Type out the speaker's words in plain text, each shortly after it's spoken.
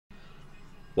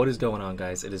What is going on,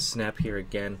 guys? It is Snap here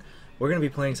again. We're going to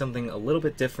be playing something a little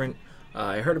bit different.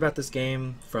 I heard about this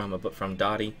game from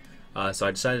Dottie, so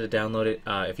I decided to download it.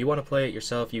 If you want to play it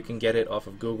yourself, you can get it off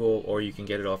of Google or you can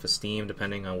get it off of Steam,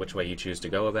 depending on which way you choose to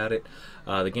go about it.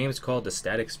 The game is called The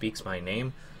Static Speaks My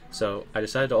Name, so I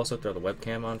decided to also throw the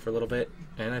webcam on for a little bit,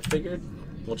 and I figured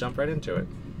we'll jump right into it.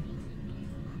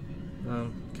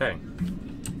 Okay.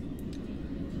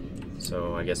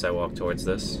 So I guess I walk towards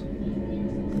this.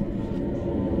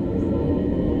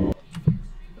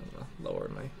 Lower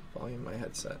my volume, my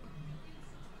headset.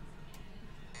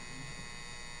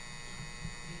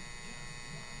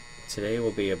 Today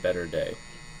will be a better day.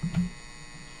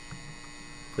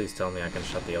 Please tell me I can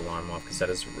shut the alarm off, because that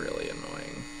is really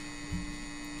annoying.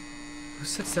 Who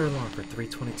sets their alarm for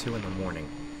 3:22 in the morning?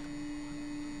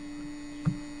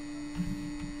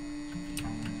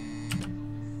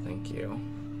 Thank you.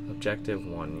 Objective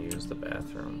 1, use the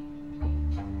bathroom.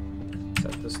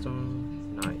 Set the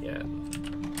stone? Not yet.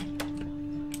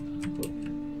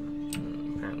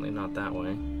 Apparently not that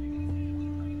way.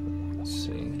 Let's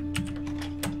see.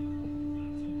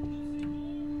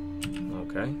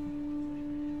 Okay.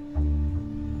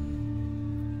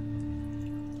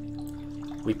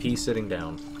 We pee sitting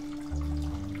down.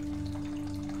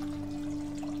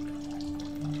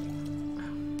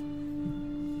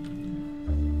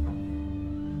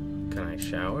 Can I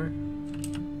shower?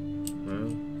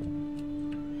 No.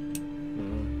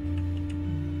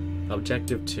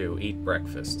 Objective 2, eat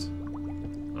breakfast.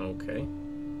 Okay.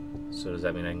 So does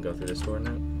that mean I can go through this door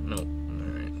now? No.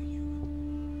 Alright.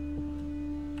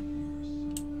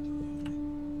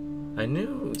 I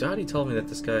knew, Dottie told me that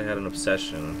this guy had an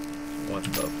obsession. What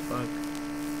the fuck?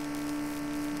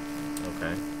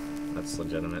 Okay. That's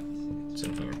legitimate. It's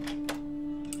in here.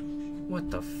 What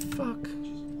the fuck?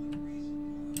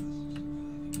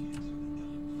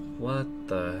 What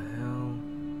the hell?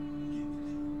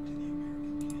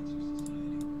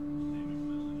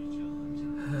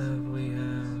 Have we,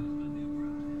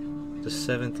 the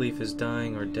seventh leaf is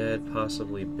dying or dead,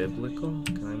 possibly biblical?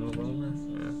 Can I move over?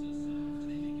 Yeah.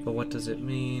 But what does it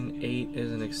mean? 8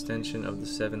 is an extension of the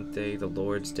 7th day, the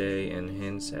Lord's day, and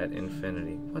hints at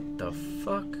infinity. What the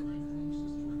fuck?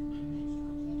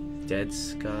 Dead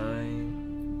sky?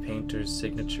 Painter's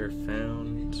signature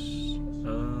found?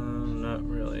 Not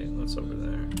really. What's over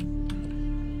there?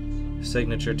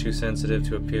 Signature too sensitive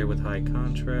to appear with high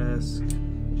contrast.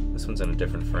 This one's in a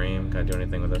different frame. Can I do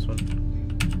anything with this one?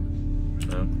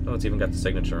 No. Oh, it's even got the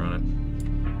signature on it.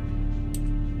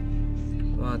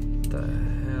 What the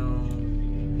hell?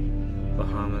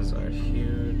 Bahamas are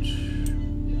huge.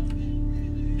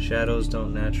 Shadows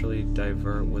don't naturally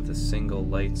divert with a single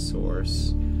light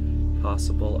source.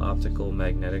 Possible optical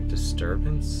magnetic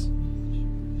disturbance?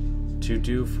 To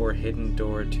do for hidden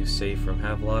door to safe room.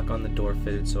 Have lock on the door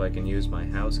fitted so I can use my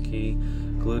house key.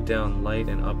 Glued down light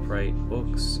and upright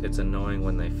books. It's annoying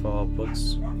when they fall.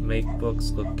 Books make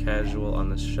books look casual on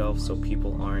the shelf so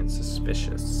people aren't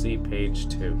suspicious. See page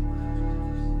 2.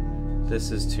 This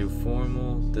is too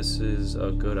formal. This is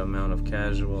a good amount of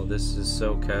casual. This is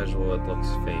so casual it looks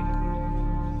fake.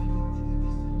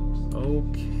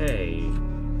 Okay.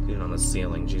 Even on the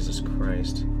ceiling, Jesus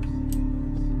Christ.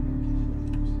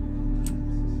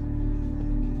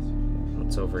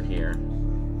 What's over here?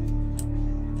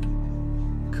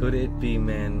 Could it be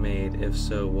man-made? If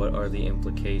so, what are the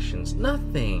implications?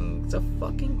 Nothing! It's a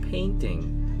fucking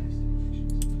painting.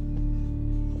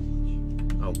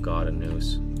 Oh god, a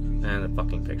noose. And a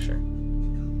fucking picture.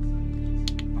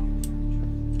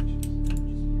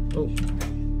 Oh.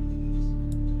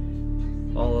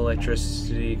 All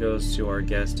electricity goes to our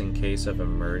guest in case of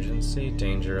emergency.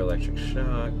 Danger, electric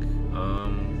shock.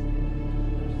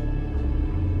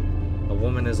 A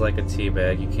woman is like a tea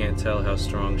bag. You can't tell how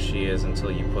strong she is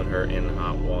until you put her in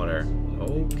hot water.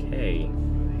 Okay.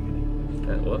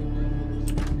 What?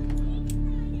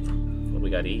 What do we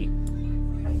gotta eat?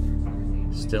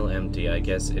 Still empty. I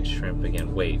guess it's shrimp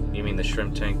again. Wait, you mean the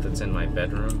shrimp tank that's in my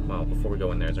bedroom? Well, before we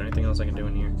go in there, is there anything else I can do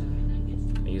in here?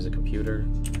 I use a computer?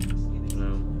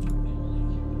 No.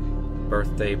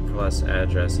 Birthday plus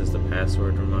address is the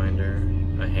password reminder.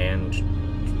 A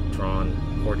hand-drawn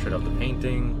portrait of the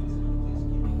painting.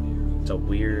 It's a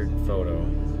weird photo.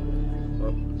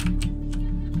 Oh.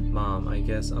 Mom, I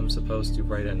guess I'm supposed to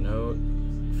write a note.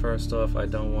 First off, I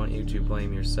don't want you to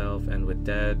blame yourself, and with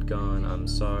Dad gone, I'm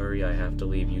sorry I have to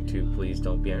leave you two. Please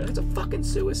don't be angry. That's a fucking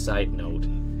suicide note.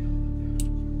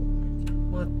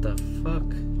 What the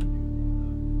fuck?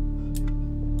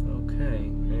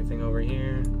 Okay, anything over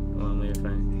here? Hold on, leave it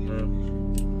fine. No.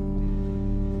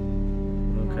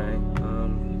 Okay,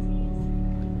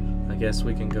 I guess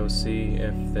we can go see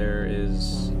if there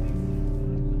is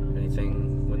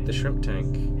anything with the shrimp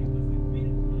tank.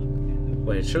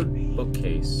 Wait, it showed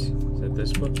bookcase. Is it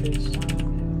this bookcase?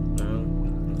 No?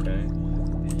 Okay.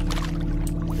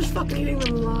 I'm just fucking eating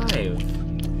them live!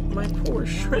 My poor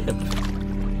shrimp!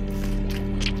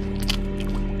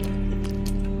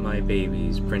 My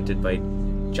Babies, printed by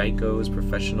Jaiko's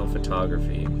Professional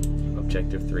Photography.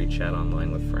 Objective 3, chat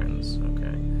online with friends.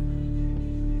 Okay.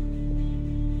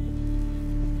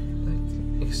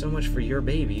 Thank you so much for your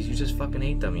babies. You just fucking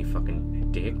ate them, you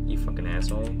fucking dick. You fucking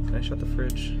asshole. Can I shut the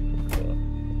fridge? Cool.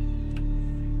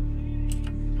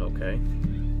 Okay.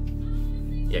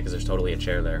 Yeah, because there's totally a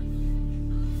chair there.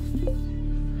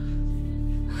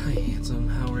 Hi, handsome.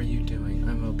 How are you doing?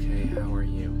 I'm okay. How are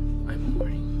you? I'm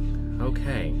horny.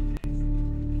 Okay.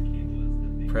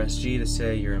 Press G to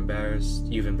say you're embarrassed.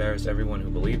 You've embarrassed everyone who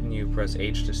believed in you. Press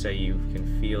H to say you can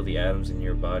feel the atoms in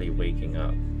your body waking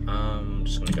up. I'm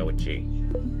just gonna go with G.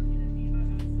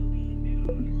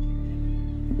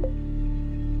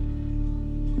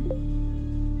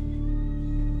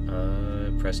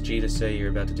 Press G to say you're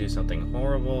about to do something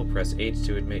horrible. Press H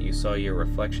to admit you saw your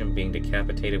reflection being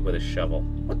decapitated with a shovel.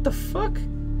 What the fuck?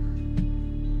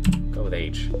 Go with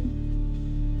H.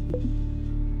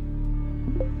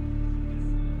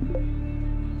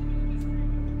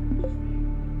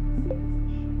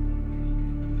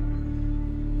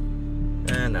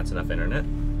 And that's enough internet.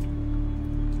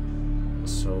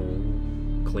 So,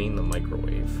 clean the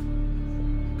microwave.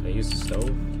 Can I use the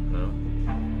stove? No.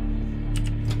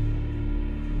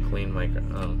 Clean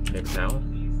oh, big towel?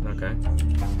 Okay.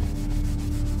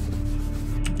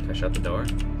 Can I shut the door?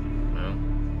 No.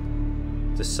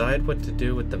 Decide what to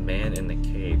do with the man in the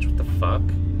cage. What the fuck?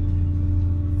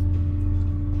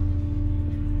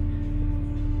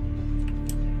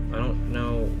 I don't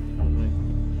know.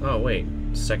 Oh, wait.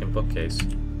 Second bookcase.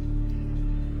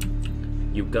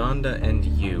 Uganda and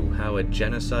You, How a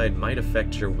Genocide Might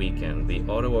Affect Your Weekend. The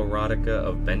Autoerotica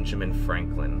of Benjamin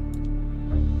Franklin.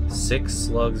 6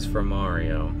 Slugs for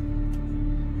Mario.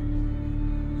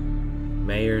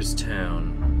 Mayor's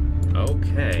Town.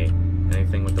 Okay.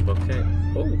 Anything with the bookcase?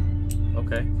 Oh,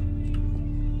 okay.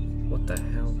 What the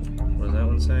hell? What does that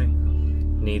one say?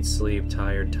 Need sleep,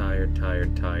 tired, tired,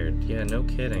 tired, tired. Yeah, no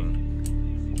kidding.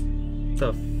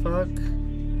 The fuck?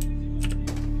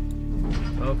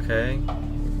 Okay.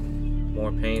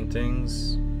 More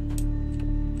paintings.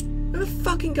 There's a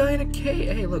fucking guy in a cage.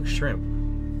 Hey, look, shrimp.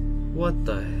 What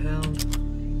the hell?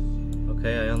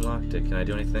 Okay, I unlocked it. Can I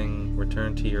do anything?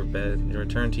 Return to your bed.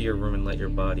 Return to your room and let your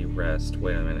body rest.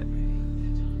 Wait a minute.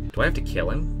 Do I have to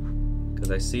kill him?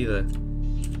 Because I see the...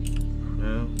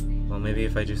 No? Well, maybe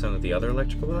if I do something with the other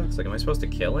electrical box? Like, am I supposed to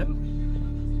kill him?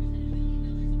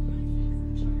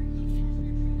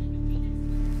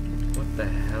 What the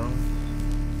hell?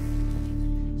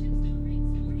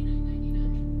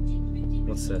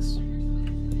 What's this?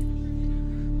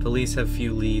 Police have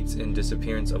few leads in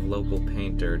disappearance of local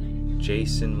painter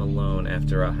Jason Malone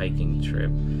after a hiking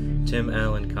trip. Tim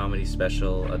Allen comedy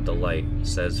special, a delight,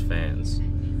 says fans.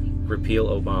 Repeal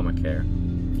Obamacare.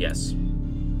 Yes.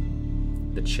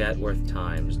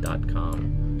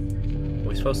 TheChatworthTimes.com. Are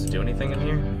we supposed to do anything in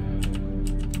here?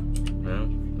 No?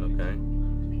 Okay.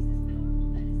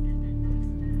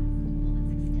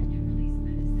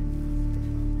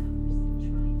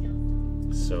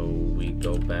 So we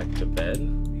go back to bed?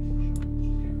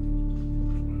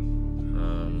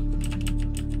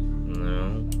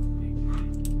 No.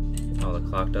 Oh, the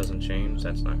clock doesn't change?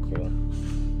 That's not cool.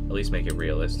 At least make it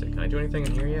realistic. Can I do anything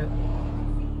in here yet?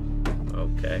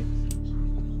 Okay.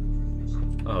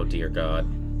 Oh, dear God.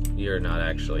 You're not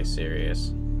actually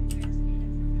serious.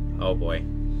 Oh, boy.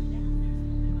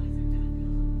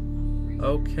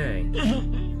 Okay.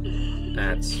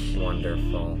 That's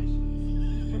wonderful.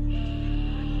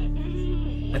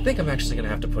 I think I'm actually gonna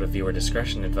have to put a viewer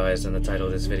discretion advised in the title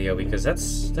of this video because that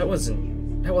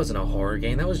wasn't a horror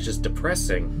game. That was just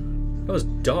depressing. That was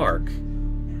dark.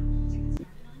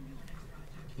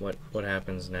 What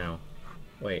happens now?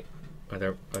 Wait, are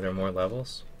there more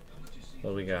levels?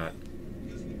 What do we got?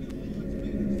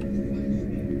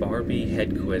 Barbie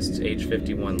Headquist, age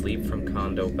 51, leap from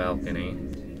condo balcony.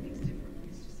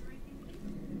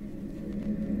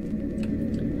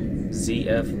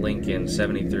 ZF Lincoln,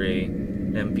 73,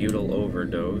 Nembutal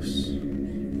overdose.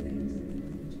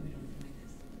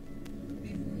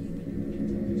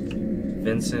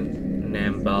 Vincent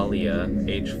Nambalia,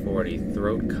 age 40,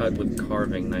 throat cut with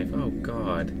carving knife. Oh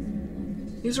God.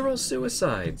 These are all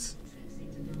suicides.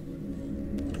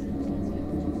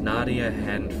 Nadia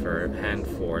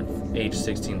Handforth, age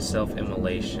 16,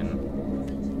 self-immolation.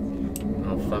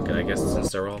 Oh fuck it, I guess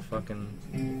since they're all fucking...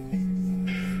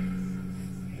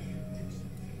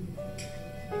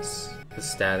 The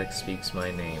static speaks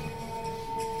my name.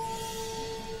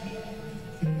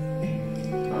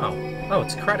 Oh,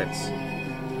 it's credits.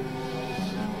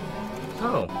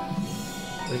 Oh,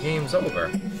 the game's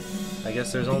over. I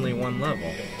guess there's only one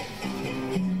level.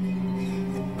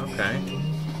 Okay.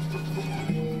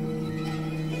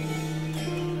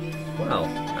 Well,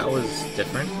 that was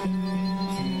different.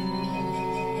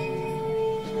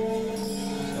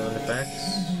 Sound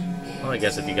effects. Well, I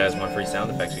guess if you guys want free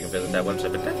sound effects, you can visit that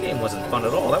website, but that game wasn't fun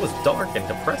at all. That was dark and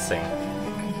depressing.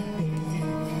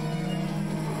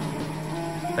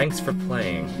 Thanks for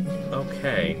playing.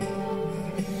 Okay.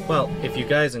 Well, if you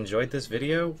guys enjoyed this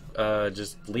video,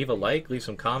 just leave a like, leave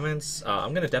some comments.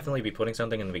 I'm going to definitely be putting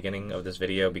something in the beginning of this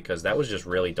video because that was just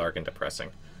really dark and depressing.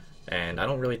 And I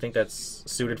don't really think that's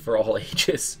suited for all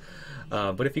ages.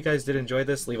 But if you guys did enjoy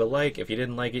this, leave a like. If you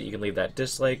didn't like it, you can leave that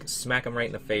dislike, smack them right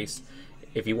in the face.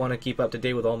 If you want to keep up to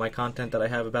date with all my content that I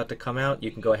have about to come out,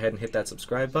 you can go ahead and hit that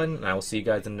subscribe button, and I will see you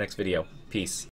guys in the next video. Peace.